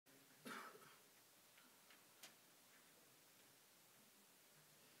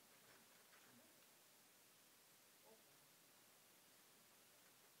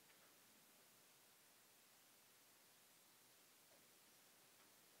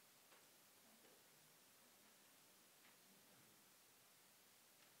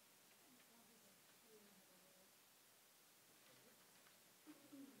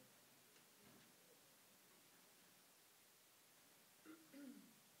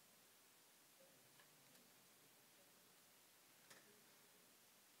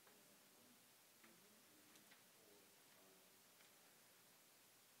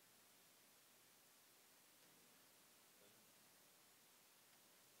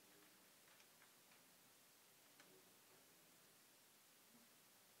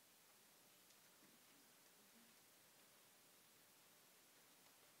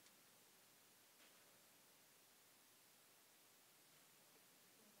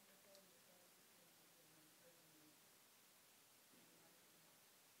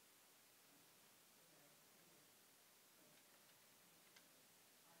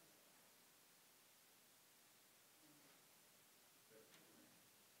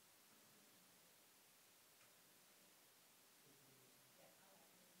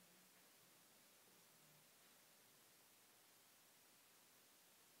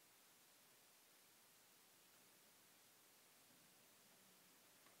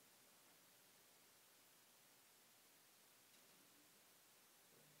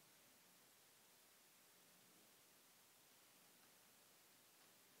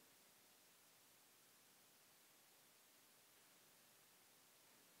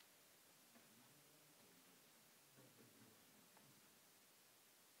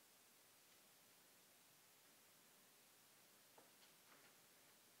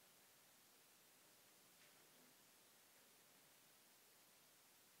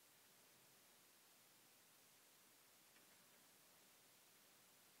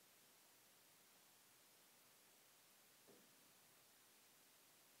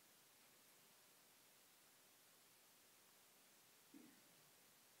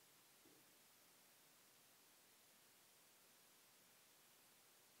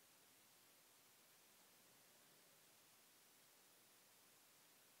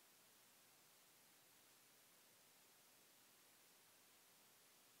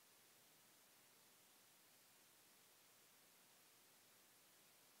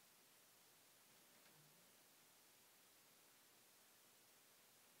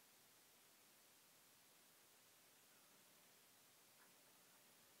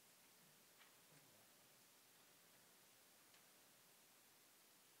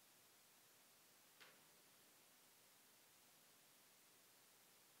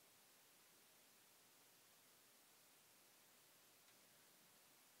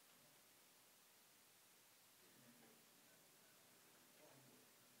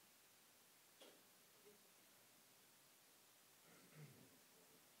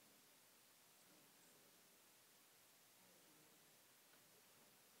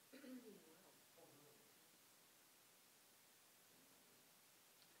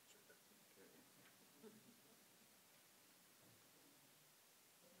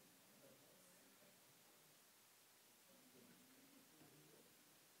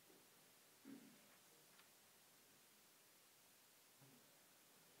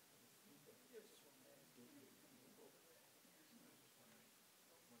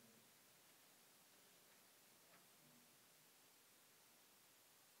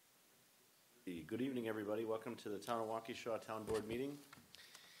Alrighty, good evening everybody. Welcome to the Town of Waukesha Town Board meeting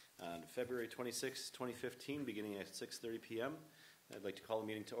on February 26, 2015, beginning at 6:30 p.m. I'd like to call the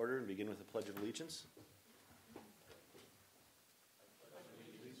meeting to order and begin with the Pledge of Allegiance.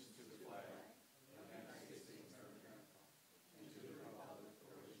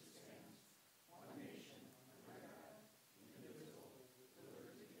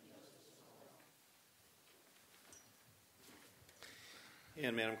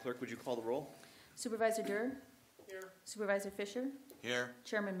 And Madam Clerk, would you call the roll? Supervisor Durr? Here. Supervisor Fisher? Here.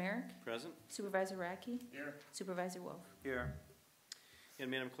 Chairman Merrick? Present. Supervisor Radke? Here. Supervisor Wolf? Here. And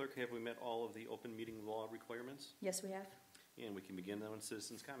Madam Clerk, have we met all of the open meeting law requirements? Yes, we have. And we can begin now on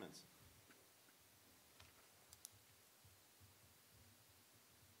citizens' comments.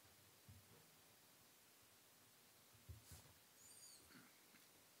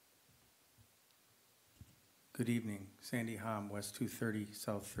 Good evening. Sandy Hom, West 230,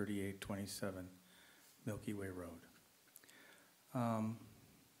 South 3827, Milky Way Road.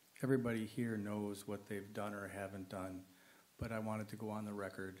 Everybody here knows what they've done or haven't done, but I wanted to go on the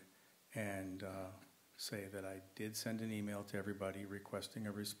record and say that I did send an email to everybody requesting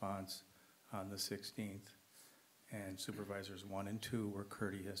a response on the 16th, and Supervisors 1 and 2 were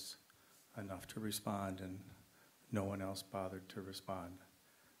courteous enough to respond, and no one else bothered to respond.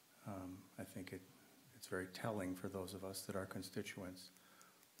 I think it's very telling for those of us that are constituents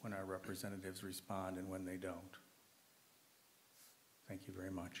when our representatives respond and when they don't. Thank you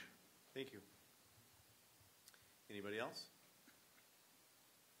very much. Thank you. Anybody else?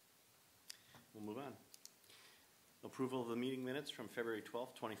 We'll move on. Approval of the meeting minutes from February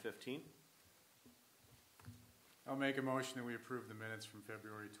 12th, 2015. I'll make a motion that we approve the minutes from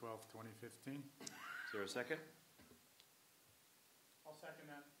February 12th, 2015. Is there a second? I'll second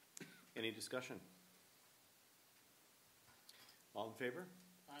that. Any discussion? All in favor?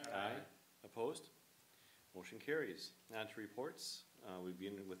 Aye. Opposed? Motion carries. On to reports. We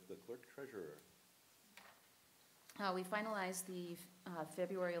begin with the clerk treasurer. We finalized the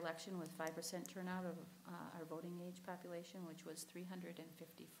February election with 5% turnout of our voting age population, which was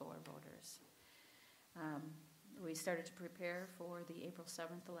 354 voters. We started to prepare for the April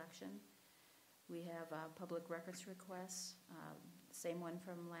 7th election. We have public records requests, same one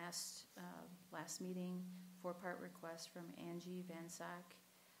from last meeting, 4-part request from Angie Van Sack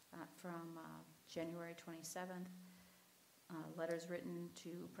from January 27th. Letters written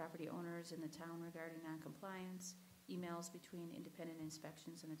to property owners in the town regarding noncompliance, emails between independent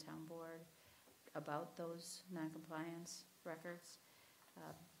inspections and the town board about those noncompliance records,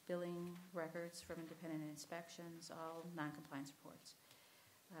 billing records from independent inspections, all noncompliance reports.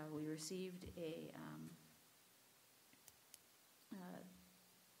 We received a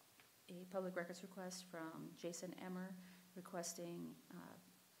public records request from Jason Emmer requesting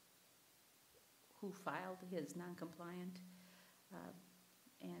who filed his non-compliant,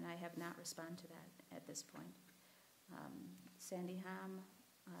 and I have not responded to that at this point. Sandy Hom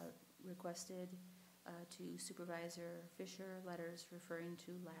requested to Supervisor Fisher letters referring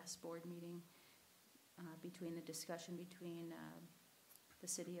to last board meeting between the discussion between the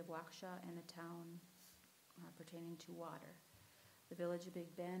city of Waukesha and the town pertaining to water. The Village of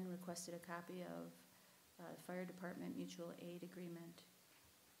Big Bend requested a copy of Fire Department Mutual Aid Agreement.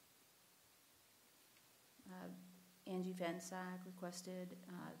 Angie Van Sack requested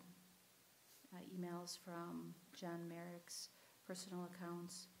emails from John Merrick's personal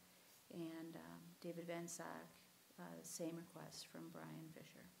accounts, and David Van Sack, same request from Brian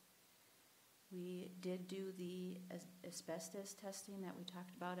Fisher. We did do the asbestos testing that we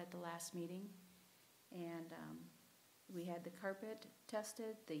talked about at the last meeting, and we had the carpet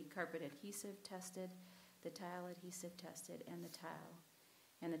tested, the carpet adhesive tested, the tile adhesive tested, and the tile.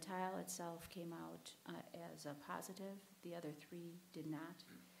 And the tile itself came out as a positive. The other 3 did not.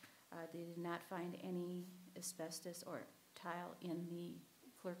 They did not find any asbestos or tile in the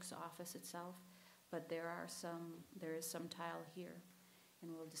clerk's office itself, but there is some tile here,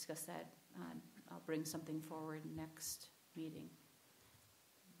 and we'll discuss that. I'll bring something forward next meeting.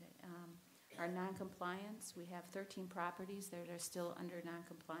 Our non-compliance, we have 13 properties that are still under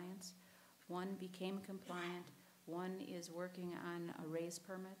non-compliance. 1 became compliant. 1 is working on a raise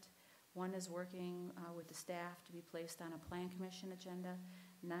permit. 1 is working with the staff to be placed on a plan commission agenda.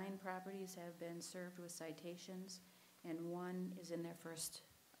 9 properties have been served with citations, and 1 is in their first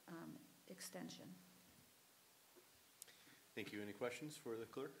extension. Thank you. Any questions for the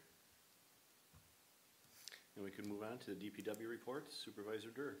clerk? And we can move on to the DPW report. Supervisor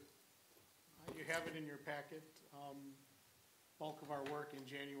Durr. You have it in your packet. Bulk of our work in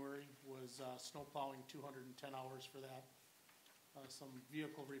January was snow plowing, 210 hours for that. some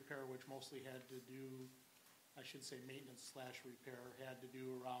vehicle repair, which mostly had to do, I should say maintenance / repair, had to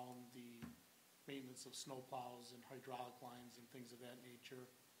do around the maintenance of snow plows and hydraulic lines and things of that nature.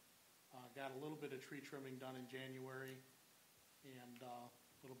 Got a little bit of tree trimming done in January and a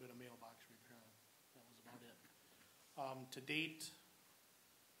little bit of mailbox repair. That was about it. To date,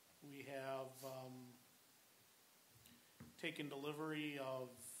 we have taken delivery of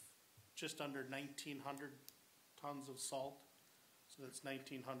just under 1,900 tons of salt. So that's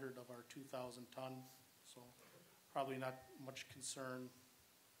 1,900 of our 2,000 ton. So probably not much concern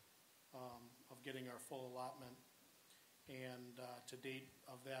of getting our full allotment. And to date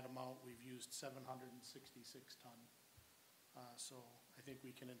of that amount, we've used 766 ton. So I think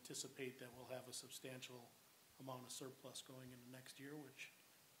we can anticipate that we'll have a substantial amount of surplus going into next year, which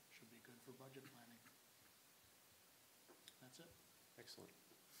should be good for budget planning. That's it. Excellent.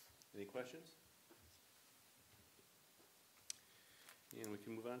 Any questions? And we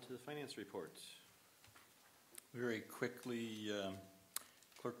can move on to the finance report. Very quickly,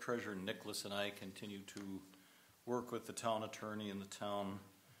 Clerk Treasurer Nicholas and I continue to work with the town attorney and the town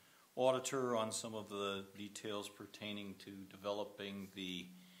auditor on some of the details pertaining to developing the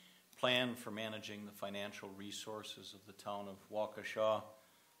plan for managing the financial resources of the town of Waukesha,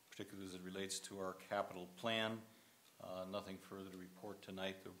 particularly as it relates to our capital plan. Nothing further to report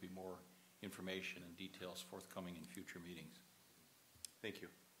tonight. There will be more information and details forthcoming in future meetings. Thank you.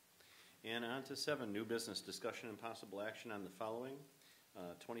 And on to 7, new business, discussion and possible action on the following.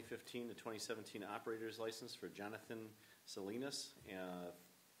 2015 to 2017 operator's license for Jonathan Salinas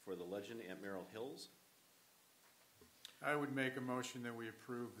for the Legend at Merrill Hills. I would make a motion that we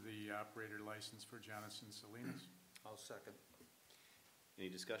approve the operator license for Jonathan Salinas. I'll second. Any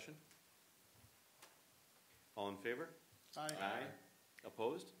discussion? All in favor? Aye.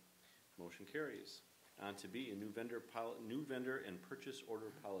 Opposed? Motion carries. On to B, a new vendor and purchase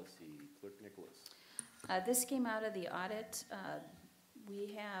order policy. Clerk Nicholas. This came out of the audit.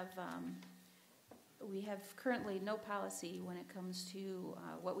 We have currently no policy when it comes to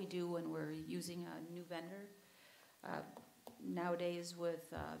what we do when we're using a new vendor. Nowadays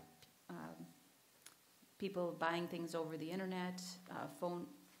with people buying things over the internet,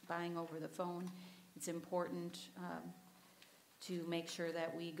 buying over the phone, it's important to make sure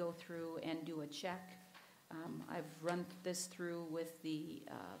that we go through and do a check. I've run this through with the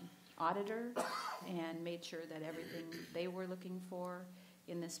auditor and made sure that everything they were looking for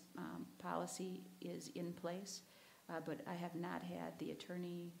in this policy is in place, but I have not had the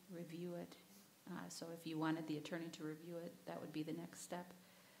attorney review it. So if you wanted the attorney to review it, that would be the next step.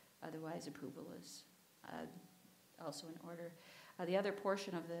 Otherwise, approval is also in order. The other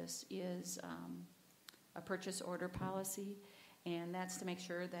portion of this is a purchase order policy, and that's to make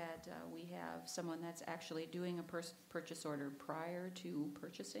sure that we have someone that's actually doing a purchase order prior to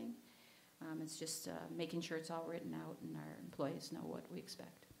purchasing. It's just making sure it's all written out and our employees know what we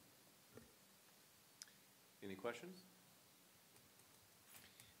expect. Any questions?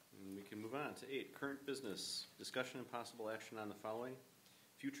 And we can move on to 8, current business, discussion and possible action on the following.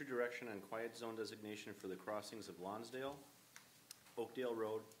 Future direction on quiet zone designation for the crossings of Lonsdale, Oakdale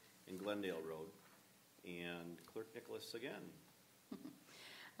Road, and Glendale Road. And Clerk Nicholas again.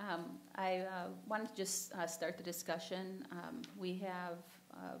 I wanted to just start the discussion. We have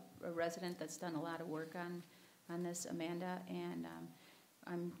a resident that's done a lot of work on this, Amanda, and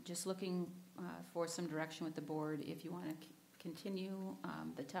I'm just looking for some direction with the board. If you want to continue,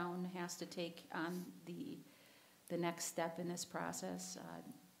 the town has to take on the next step in this process.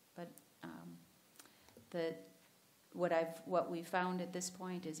 What we found at this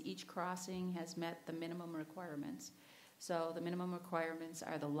point is each crossing has met the minimum requirements. So the minimum requirements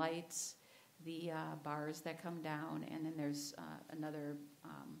are the lights, the bars that come down, and then there's another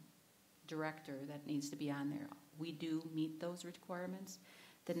director that needs to be on there. We do meet those requirements.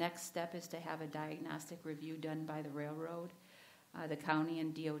 The next step is to have a diagnostic review done by the railroad, the county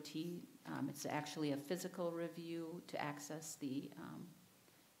and DOT. It's actually a physical review to access the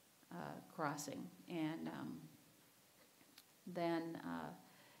crossing. And then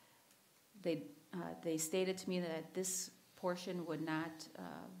they stated to me that this portion would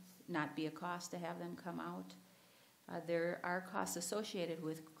not be a cost to have them come out. There are costs associated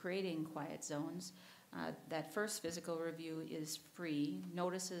with creating quiet zones. That first physical review is free.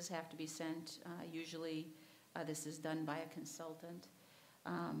 Notices have to be sent. Usually this is done by a consultant.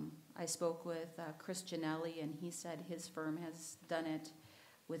 I spoke with Chris Janelli, and he said his firm has done it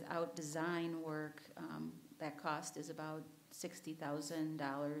without design work. That cost is about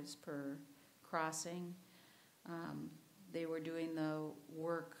 $60,000 per crossing. They were doing the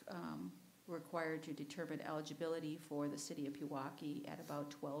work required to determine eligibility for the city of Pewaukee at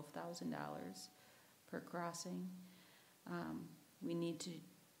about $12,000 per crossing. We need to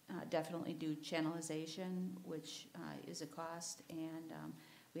definitely do channelization, which is a cost, and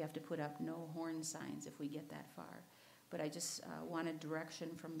we have to put up no horn signs if we get that far. But I just wanted direction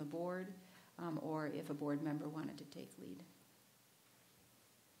from the board, or if a board member wanted to take lead.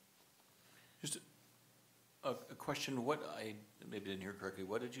 Just a question, what I maybe didn't hear correctly,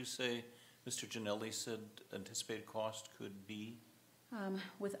 what did you say Mr. Janelli said anticipated cost could be?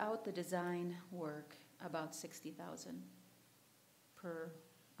 Without the design work, about $60,000 per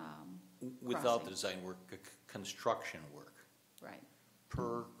Without crossing. the design work, construction work Right.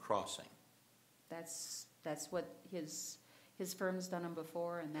 per crossing. That's what his firm's done them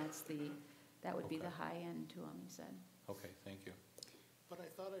before, and that would be Okay. the high end to him, he said. Okay, thank you. But I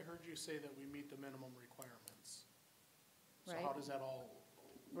thought I heard you say that we meet the minimum requirements. So Right. how does that all,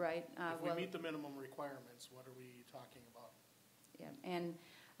 Right. if we Well, meet the minimum requirements, what are we talking about? yeah, and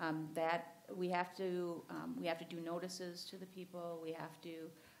that we have to do notices to the people. We have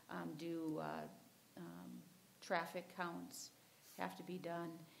to do traffic counts have to be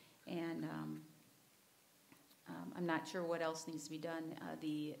done, and I'm not sure what else needs to be done.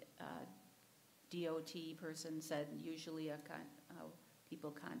 The DOT person said usually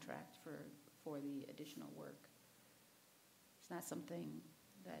people contract for the additional work. It's not something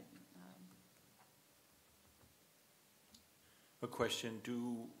that. A question,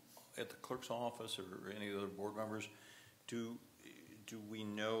 at the clerk's office or any other board members, do we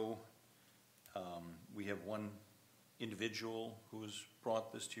know, we have one individual who has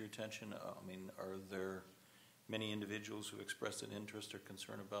brought this to your attention? I mean, are there many individuals who expressed an interest or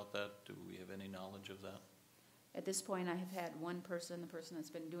concern about that? Do we have any knowledge of that? At this point, I have had one person, the person that's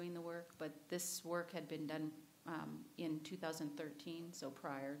been doing the work, but this work had been done in 2013, so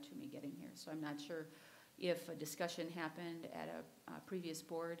prior to me getting here. So I'm not sure if a discussion happened at a previous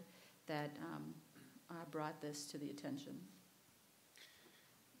board that brought this to the attention.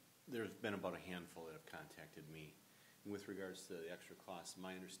 There's been about a handful that have contacted me. And with regards to the extra costs,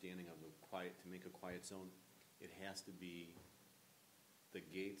 my understanding of to make a quiet zone, it has to be, the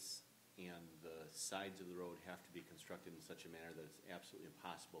gates and the sides of the road have to be constructed in such a manner that it's absolutely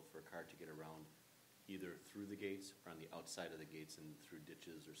impossible for a car to get around either through the gates or on the outside of the gates and through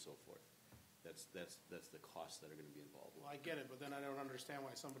ditches or so forth. That's the costs that are going to be involved. Well, I get it, but then I don't understand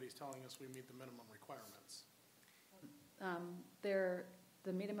why somebody's telling us we meet the minimum requirements.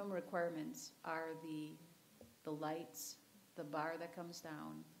 The minimum requirements are the lights, the bar that comes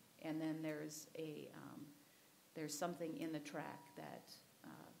down, and then there's something in the track that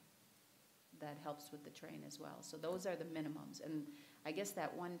helps with the train as well. So those are the minimums. And I guess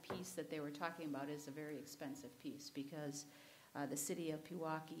that one piece that they were talking about is a very expensive piece because the city of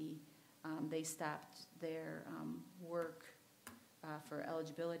Pewaukee, they stopped their work for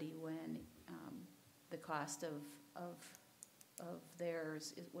eligibility when the cost of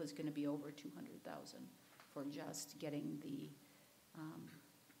theirs was going to be over $200,000 for just getting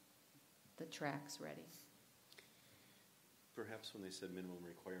the tracks ready. Perhaps when they said minimum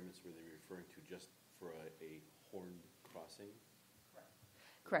requirements, were they referring to just for a horned crossing?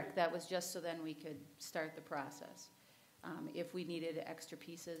 Correct. That was just so then we could start the process. If we needed extra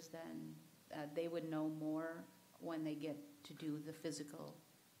pieces, then they would know more when they get to do the physical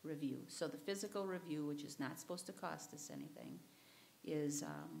review. So the physical review, which is not supposed to cost us anything, is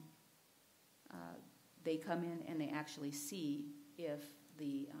they come in and they actually see if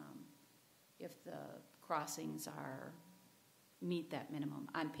the crossings meet that minimum.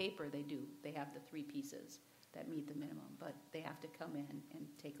 On paper, they do. They have the 3 pieces that meet the minimum, but they have to come in and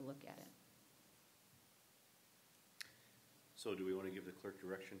take a look at it. So do we want to give the clerk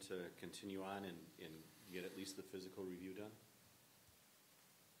direction to continue on and get at least the physical review done?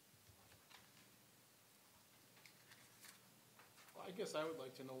 Well, I guess I would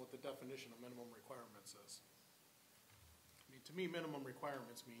like to know what the definition of minimum requirements is. I mean, to me, minimum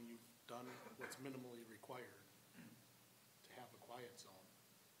requirements mean you've done what's minimally required to have a quiet zone.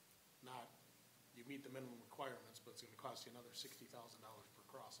 Not, you meet the minimum requirements, but it's going to cost you another $60,000 per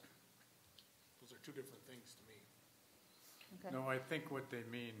crossing. Those are 2 different things to me. Okay. No, I think what they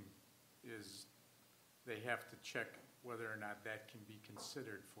mean is they have to check whether or not that can be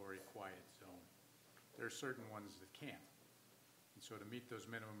considered for a quiet zone. There are certain ones that can't. And so to meet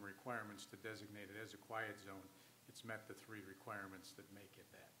those minimum requirements to designate it as a quiet zone, it's met the 3 requirements that make it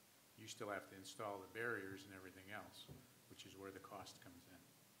that. You still have to install the barriers and everything else, which is where the cost comes in.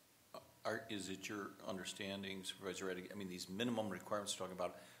 Is it your understanding, Supervisor Reddick, these minimum requirements you're talking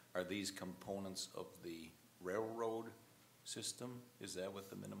about, are these components of the railroad system? Is that what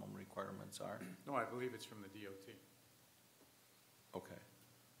the minimum requirements are? No, I believe it's from the DOT. Okay.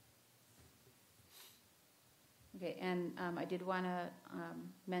 Okay, and I did want to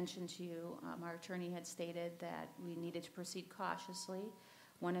mention to you, our attorney had stated that we needed to proceed cautiously.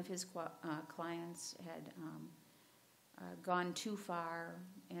 One of his clients had gone too far,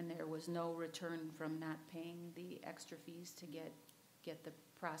 and there was no return from not paying the extra fees to get the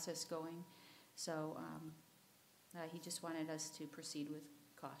process going. So he just wanted us to proceed with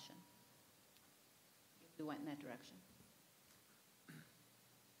caution if we went in that direction.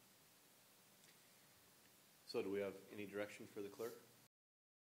 So do we have any direction for the clerk?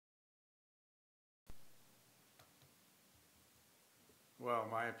 Well,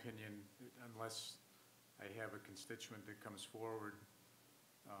 my opinion, unless I have a constituent that comes forward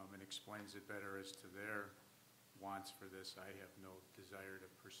and explains it better as to their wants for this, I have no desire to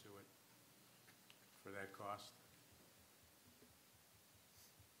pursue it for that cost.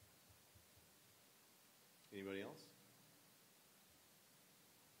 Anybody else?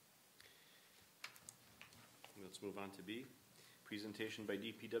 Let's move on to B. Presentation by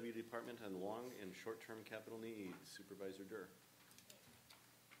DPW Department on long and short-term capital needs. Supervisor Durr.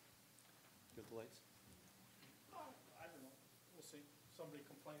 You have the lights? I don't know. We'll see. Somebody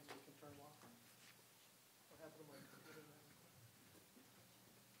complains, we can turn them off. What happened to my computer then?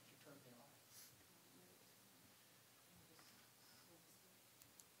 Did you turn me off?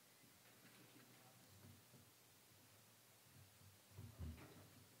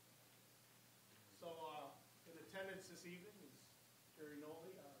 So, in attendance this evening is Jerry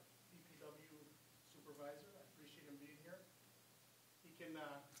Noley, our DPW supervisor. I appreciate him being here. He can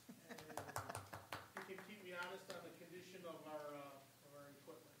keep me honest on the condition of our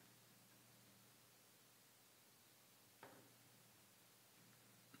equipment.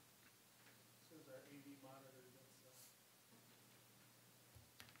 This is our AV monitor that's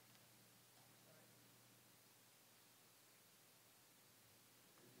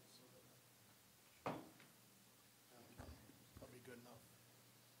that'll be good enough.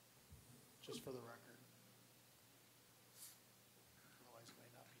 Just for the record. Otherwise it may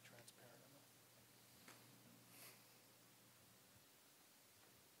not be transparent enough.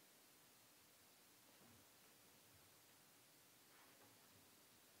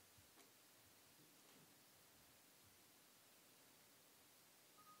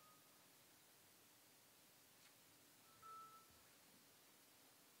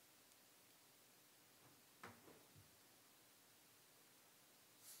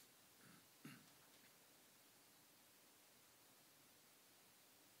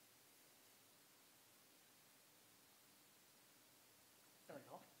 There we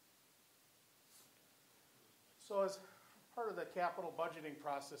go. So as part of the capital budgeting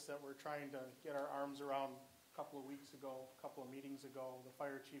process that we're trying to get our arms around a couple of weeks ago, a couple of meetings ago, the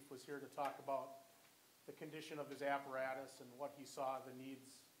fire chief was here to talk about the condition of his apparatus and what he saw the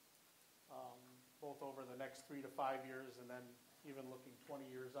needs both over the next 3 to 5 years and then even looking 20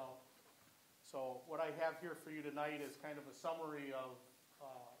 years out. So what I have here for you tonight is kind of a summary of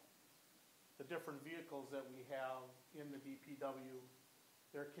the different vehicles that we have in the DPW,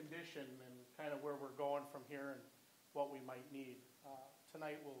 their condition, and kind of where we're going from here and what we might need.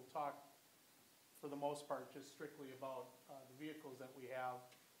 Tonight we'll talk, for the most part, just strictly about the vehicles that we have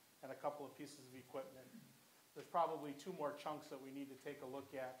and a couple of pieces of equipment. There's probably 2 more chunks that we need to take a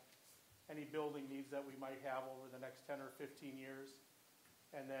look at. Any building needs that we might have over the next 10 or 15 years.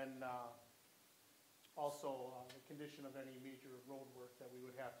 And then also the condition of any major road work that we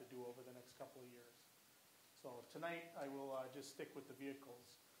would have to do over the next couple of years. So tonight I will just stick with the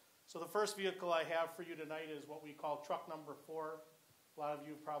vehicles. So the first vehicle I have for you tonight is what we call truck number 4. A lot of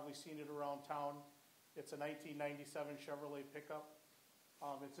you have probably seen it around town. It's a 1997 Chevrolet pickup.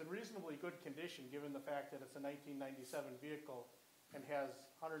 It's in reasonably good condition given the fact that it's a 1997 vehicle and has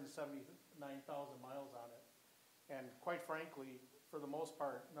 179,000 miles on it. And quite frankly, for the most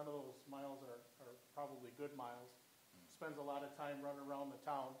part, none of those miles are probably good miles. Spends a lot of time running around the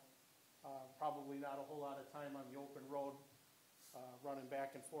town. Probably not a whole lot of time on the open road, running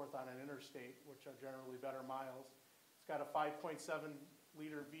back and forth on an interstate, which are generally better miles. It's got a 5.7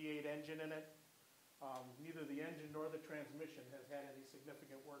 liter V8 engine in it. Neither the engine nor the transmission has had any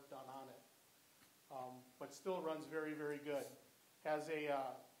significant work done on it, but still runs very, very good. Has a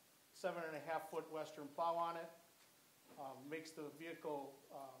 7.5-foot Western plow on it. Makes the vehicle,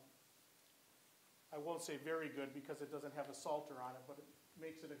 I won't say very good because it doesn't have a salter on it, but it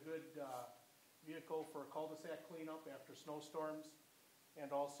makes it a good vehicle for a cul-de-sac cleanup after snowstorms.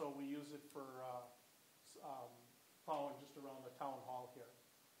 And also we use it for plowing just around the town hall here.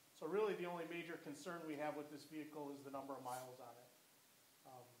 So really, the only major concern we have with this vehicle is the number of miles on it.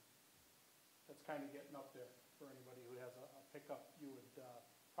 That's kind of getting up there for anybody who has a pickup. You would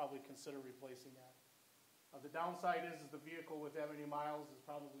probably consider replacing that. The downside is the vehicle with that many miles is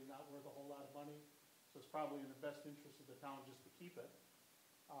probably not worth a whole lot of money. So it's probably in the best interest of the town just to keep it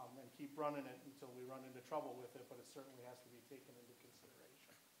and keep running it until we run into trouble with it, but it certainly has to be taken into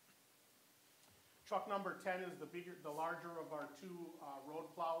consideration. Truck number 10 is the larger of our two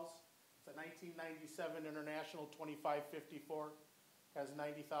road plows. It's a 1997 International 2554, has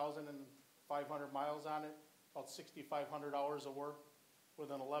 90,500 miles on it, about 6,500 hours of work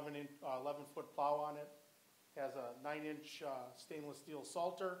with an 11-foot plow on it. Has a 9-inch stainless steel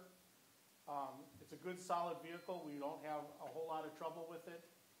salter. It's a good solid vehicle. We don't have a whole lot of trouble with it.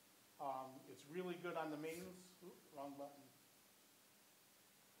 It's really good on the mains. Oops, wrong button.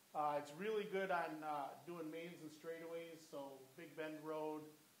 It's really good on doing mains and straightaways, so Big Bend Road,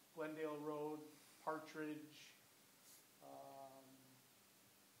 Glendale Road, Partridge,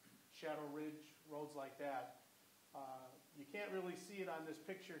 Shadow Ridge, roads like that. You can't really see it on this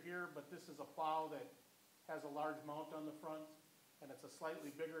picture here, but this is a plow that has a large mount on the front, and it's a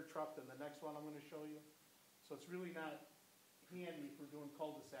slightly bigger truck than the next one I'm going to show you. So it's really not handy for doing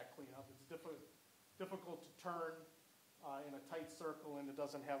cul-de-sac cleanup. It's difficult to turn in a tight circle, and it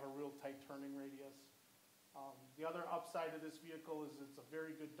doesn't have a real tight turning radius. The other upside of this vehicle is it's a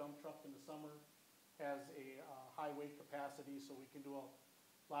very good dump truck in the summer. Has a high weight capacity, so we can do a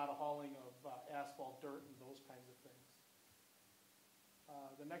lot of hauling of asphalt, dirt, and those kinds of things.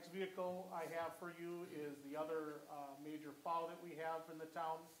 The next vehicle I have for you is the other major plow that we have in the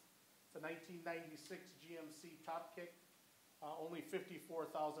town. It's a 1996 GMC Top Kick, only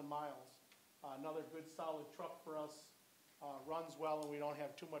 54,000 miles. Another good solid truck for us. Runs well and we don't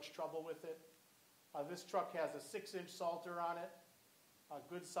have too much trouble with it. This truck has a 6-inch salter on it, a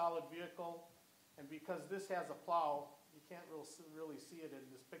good solid vehicle, and because this has a plow, you can't really see it in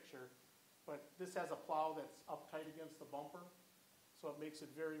this picture, but this has a plow that's up tight against the bumper, so it makes it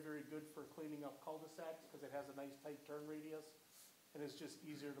very, very good for cleaning up cul-de-sacs because it has a nice tight turn radius, and it's just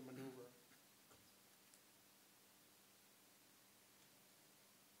easier to maneuver.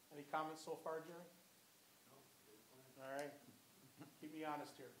 Any comments so far, Jerry? All right, keep me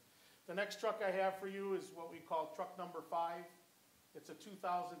honest here. The next truck I have for you is what we call truck number 5. It's a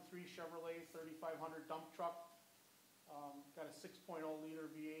 2003 Chevrolet 3500 dump truck. Got a 6.0 liter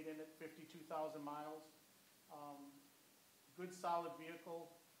V8 in it, 52,000 miles. Good solid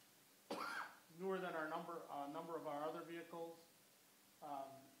vehicle, newer than our number of our other vehicles.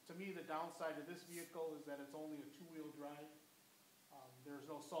 To me, the downside of this vehicle is that it's only a 2-wheel drive. There's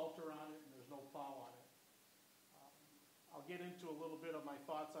no salter on it and there's no plow on it. I'll get into a little bit of my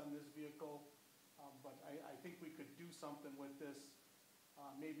thoughts on this vehicle, but I think we could do something with this,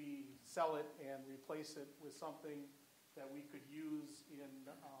 maybe sell it and replace it with something that we could use in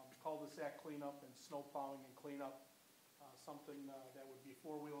cul-de-sac cleanup and snow plowing and cleanup, something that would be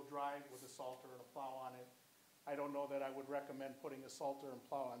 4-wheel drive with a salter and a plow on it. I don't know that I would recommend putting a salter and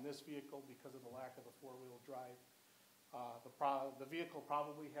plow on this vehicle because of the lack of a 4-wheel drive. The vehicle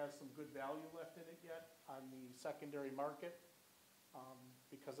probably has some good value left in it yet on the secondary market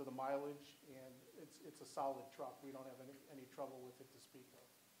because of the mileage, and it's a solid truck. We don't have any trouble with it to speak of.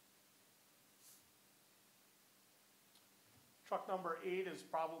 Truck number 8 is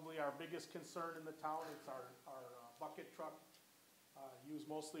probably our biggest concern in the town. It's our bucket truck, used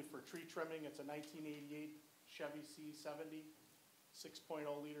mostly for tree trimming. It's a 1988 Chevy C70, 6.0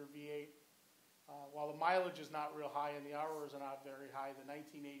 liter V8. While the mileage is not real high and the hours are not very high, the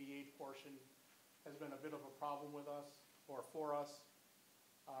 1988 portion has been a bit of a problem with us, or for us.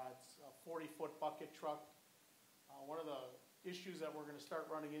 It's a 40-foot bucket truck. One of the issues that we're going to start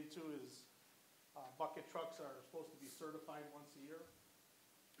running into is bucket trucks are supposed to be certified once a year,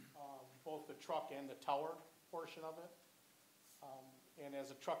 both the truck and the tower portion of it. And as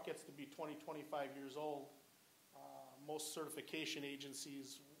a truck gets to be 20, 25 years old, most certification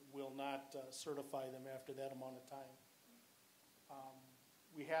agencies will not certify them after that amount of time.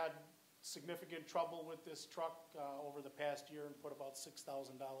 We had significant trouble with this truck over the past year and put about $6,000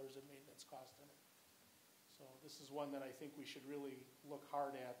 in maintenance cost in it. So this is one that I think we should really look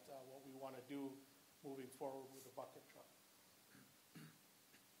hard at what we want to do moving forward with the bucket truck.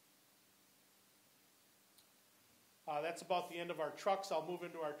 That's about the end of our trucks. I'll move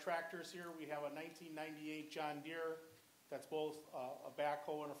into our tractors here. We have a 1998 John Deere. That's both a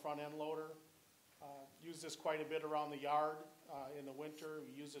backhoe and a front end loader. Use this quite a bit around the yard in the winter.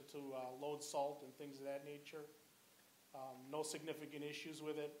 We use it to load salt and things of that nature. No significant issues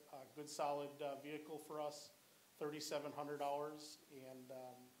with it. Good solid vehicle for us, 3,700 hours, and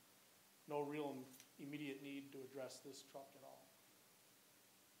no real immediate need to address this truck at all.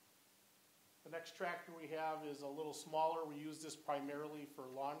 The next tractor we have is a little smaller. We use this primarily for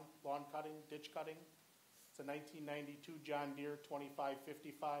lawn cutting, ditch cutting. It's a 1992 John Deere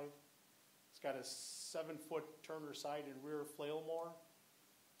 2555. It's got a 7-foot Turner side and rear flail mower.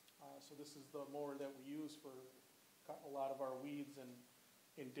 So this is the mower that we use for cutting a lot of our weeds and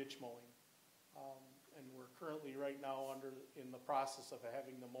in ditch mowing. And we're currently right now in the process of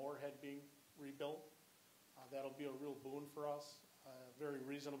having the mower head being rebuilt. That'll be a real boon for us, a very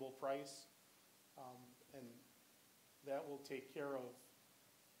reasonable price. And that will take care of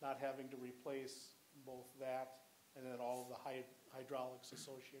not having to replace both that and then all of the hydraulics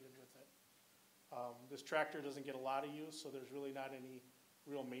associated with it. This tractor doesn't get a lot of use, so there's really not any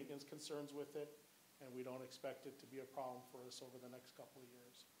real maintenance concerns with it, and we don't expect it to be a problem for us over the next couple of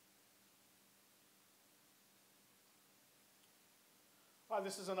years.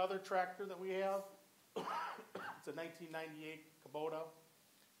 This is another tractor that we have. It's a 1998 Kubota.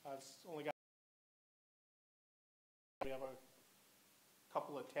 It's only got, we have a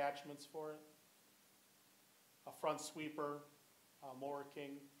couple attachments for it. A front sweeper, a mower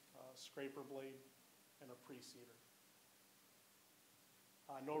king, a scraper blade, and a pre-seeder.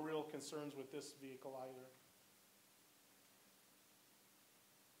 No real concerns with this vehicle either.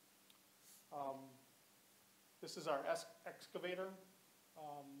 This is our excavator.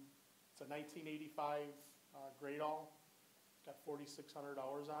 It's a 1985 Gradall. It's got 4,600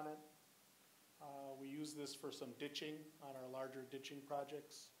 hours on it. We use this for some ditching on our larger ditching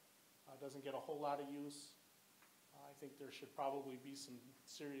projects. Doesn't get a whole lot of use. I think there should probably be some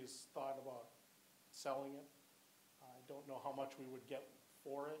serious thought about selling it. I don't know how much we would get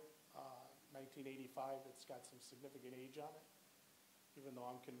for it. 1985, it's got some significant age on it, even though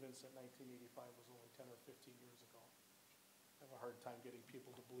I'm convinced that 1985 was only 10 or 15 years ago. I have a hard time getting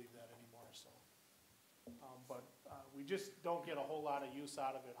people to believe that anymore. So, but we just don't get a whole lot of use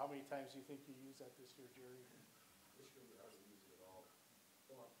out of it. How many times do you think you use that this year, Jerry? This year we hardly use it at all.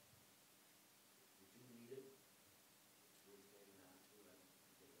 But we do need it. It's worth hanging on to it.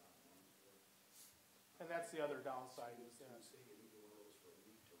 We get a lot of money for it. And that's the other downside is that. Say you need one of those for a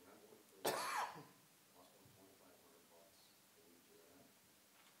week to rent one for a week. Costs $2,500 a week to rent.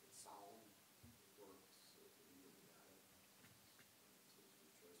 It's sound. It works. So if you need it, you got it. It's a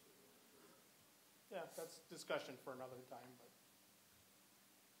good choice with one. Yeah, that's discussion for another time. But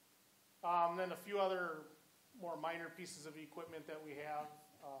then a few other more minor pieces of equipment that we have.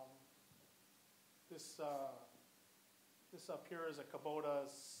 This up here is a Kubota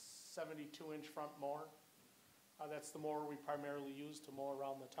 72-inch front mower. That's the mower we primarily use to mow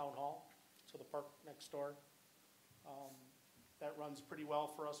around the town hall, so the park next door. That runs pretty well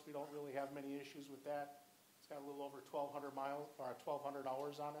for us. We don't really have many issues with that. It's got a little over 1,200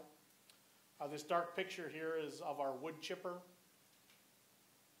 hours on it. This dark picture here is of our wood chipper.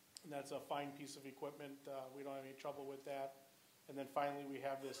 And that's a fine piece of equipment. We don't have any trouble with that. And then finally we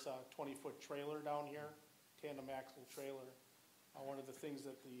have this 20-foot trailer down here, tandem axle trailer. One of the things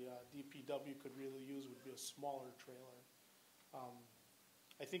that the DPW could really use would be a smaller trailer.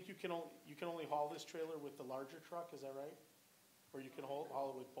 I think you can only haul this trailer with the larger truck, is that right? Or you can haul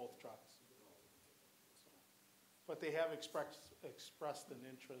it with both trucks. But they have expressed an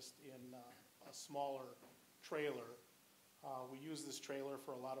interest in a smaller trailer. We use this trailer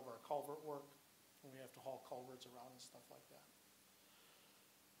for a lot of our culvert work, and we have to haul culverts around and stuff like that.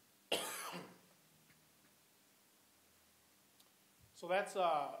 So that's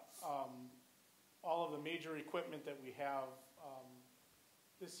all of the major equipment that we have.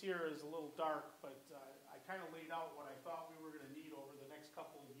 This here is a little dark, but I kind of laid out what I thought we were going to need over the next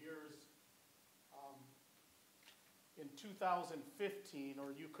couple of years. In 2015,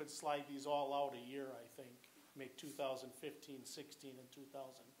 or you could slide these all out a year, I think, make 2015, 16, and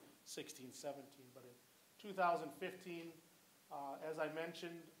 2016, 17. But in 2015, as I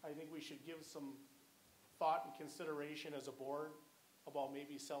mentioned, I think we should give some thought and consideration as a board about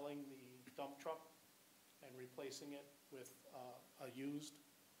maybe selling the dump truck and replacing it with a used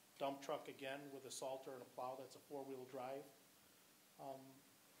dump truck again with a salter and a plow that's a 4-wheel drive.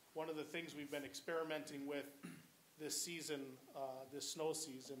 One of the things we've been experimenting with this season, this snow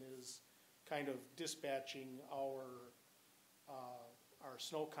season, is kind of dispatching our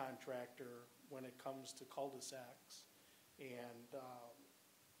snow contractor when it comes to cul-de-sacs. And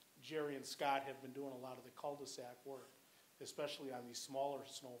Jerry and Scott have been doing a lot of the cul-de-sac work, especially on these smaller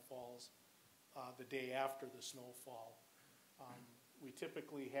snowfalls, the day after the snowfall. We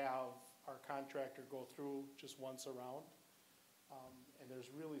typically have our contractor go through just once around, and there's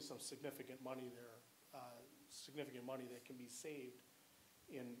really some significant money there, significant money that can be saved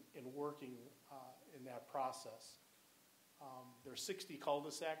in working in that process. There's 60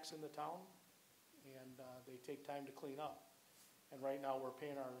 cul-de-sacs in the town, and they take time to clean up. And right now, we're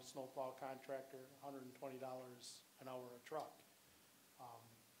paying our snowplow contractor $120 an hour a truck.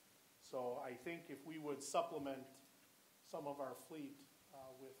 So I think if we would supplement some of our fleet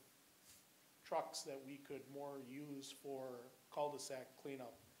with trucks that we could more use for cul-de-sac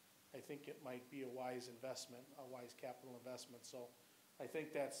cleanup, I think it might be a wise investment, a wise capital investment. So I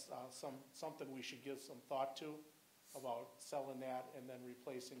think that's something we should give some thought to, about selling that and then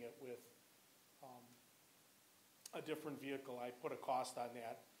replacing it with a different vehicle. I put a cost on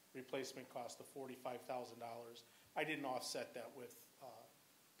that, replacement cost of $45,000. I didn't offset that with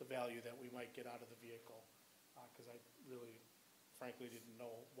the value that we might get out of the vehicle, because I really, frankly, didn't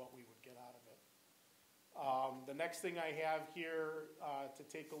know what we would get out of it. The next thing I have here to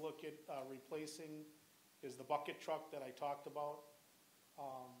take a look at replacing is the bucket truck that I talked about.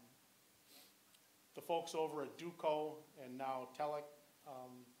 The folks over at Duco and now Telek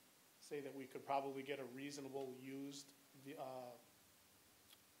say that we could probably get a reasonable used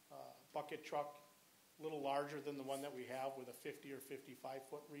bucket truck, a little larger than the one that we have, with a 50 or 55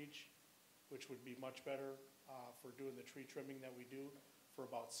 foot reach, which would be much better for doing the tree trimming that we do, for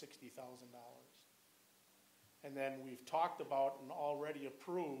about $60,000. And then we've talked about and already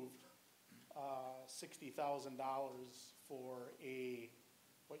approved $60,000 for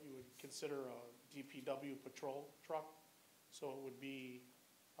what you would consider a DPW patrol truck. So it would be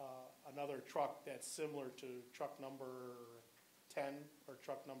another truck that's similar to truck number 10 or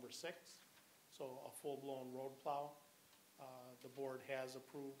truck number 6, so a full-blown road plow. The board has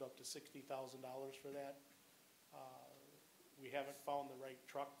approved up to $60,000 for that. We haven't found the right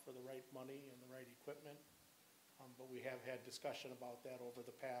truck for the right money and the right equipment, but we have had discussion about that over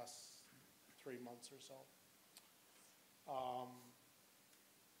the past 3 months or so.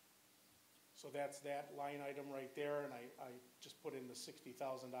 So that's that line item right there, and I just put in the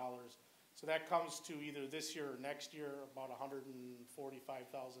 $60,000. So that comes to either this year or next year, about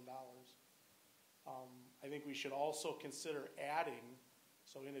 $145,000. I think we should also consider adding,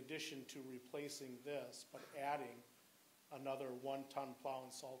 so in addition to replacing this, but adding another 1-ton plow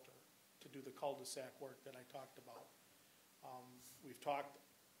and salter to do the cul-de-sac work that I talked about. We've talked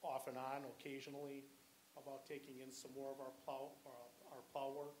off and on occasionally about taking in some more of our plow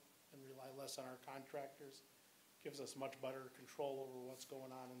work and rely less on our contractors. Gives us much better control over what's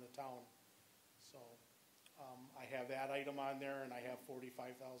going on in the town. So I have that item on there, and I have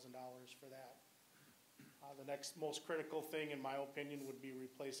 $45,000 for that. The next most critical thing, in my opinion, would be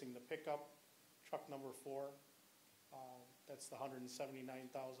replacing the pickup, truck number 4. That's the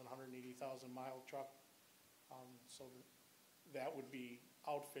 179,000, 180,000 mile truck. So that would be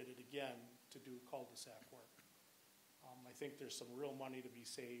outfitted again to do cul-de-sac work. I think there's some real money to be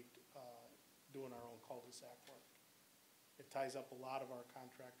saved doing our own cul-de-sac work. It ties up a lot of our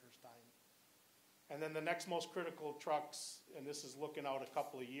contractors' time. And then the next most critical trucks, and this is looking out a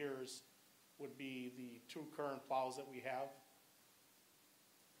couple of years, would be the 2 current plows that we have.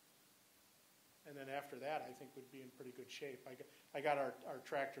 And then after that, I think we'd be in pretty good shape. I got our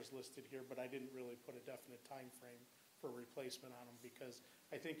tractors listed here, but I didn't really put a definite time frame for replacement on them, because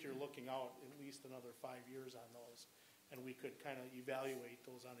I think you're looking out at least another 5 years on those. And we could kind of evaluate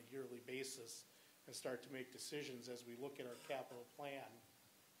those on a yearly basis and start to make decisions as we look at our capital plan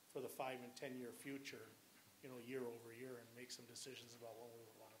for the 5 and 10 year future, year over year, and make some decisions about when we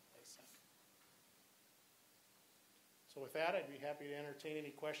would want to place them. So with that, I'd be happy to entertain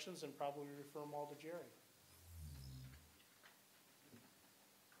any questions and probably refer them all to Jerry.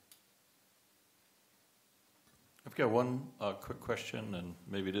 I've got one quick question, and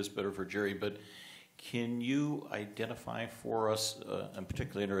maybe it is better for Jerry, but can you identify for us, I'm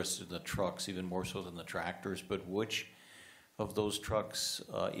particularly interested in the trucks, even more so than the tractors, but which of those trucks,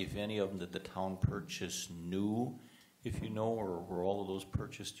 if any of them, did the town purchase new, if you know, or were all of those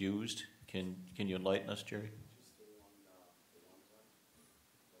purchased used? Can you enlighten us, Jerry? Just the one ton,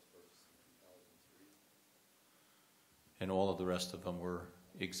 was purchased in 2003. And all of the rest of them were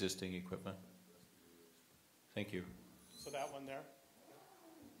existing equipment? Thank you. So that one there.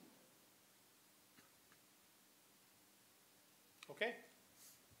 Okay.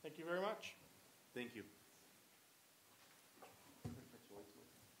 Thank you very much. Thank you.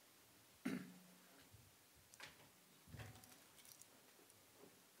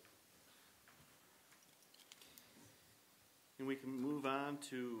 And we can move on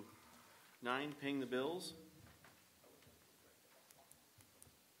to 9, paying the bills.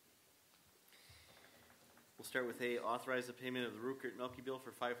 We'll start with A, authorize the payment of the Rupert Milky bill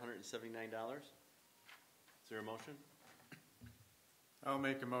for $579. Is there a motion? I'll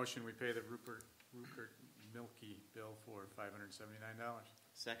make a motion, we pay the Rupert Milky bill for $579.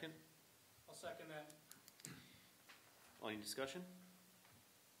 Second? I'll second that. Any discussion?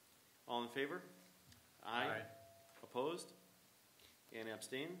 All in favor? Aye. Opposed? And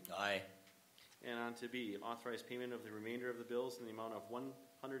abstain? Aye. And on to B, authorize payment of the remainder of the bills in the amount of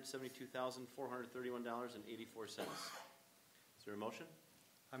 $172,431.84. Is there a motion?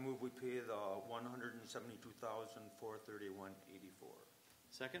 I move we pay the $172,431.84.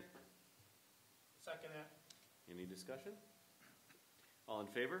 Second? Second that. Any discussion? All in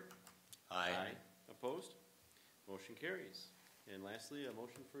favor? Aye. Opposed? Motion carries. And lastly, a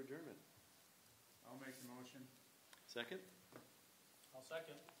motion for adjournment. I'll make the motion. Second? I'll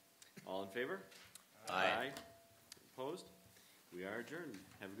second. All in favor? Aye. Opposed? We are adjourned.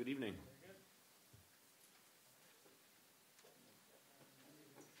 Have a good evening.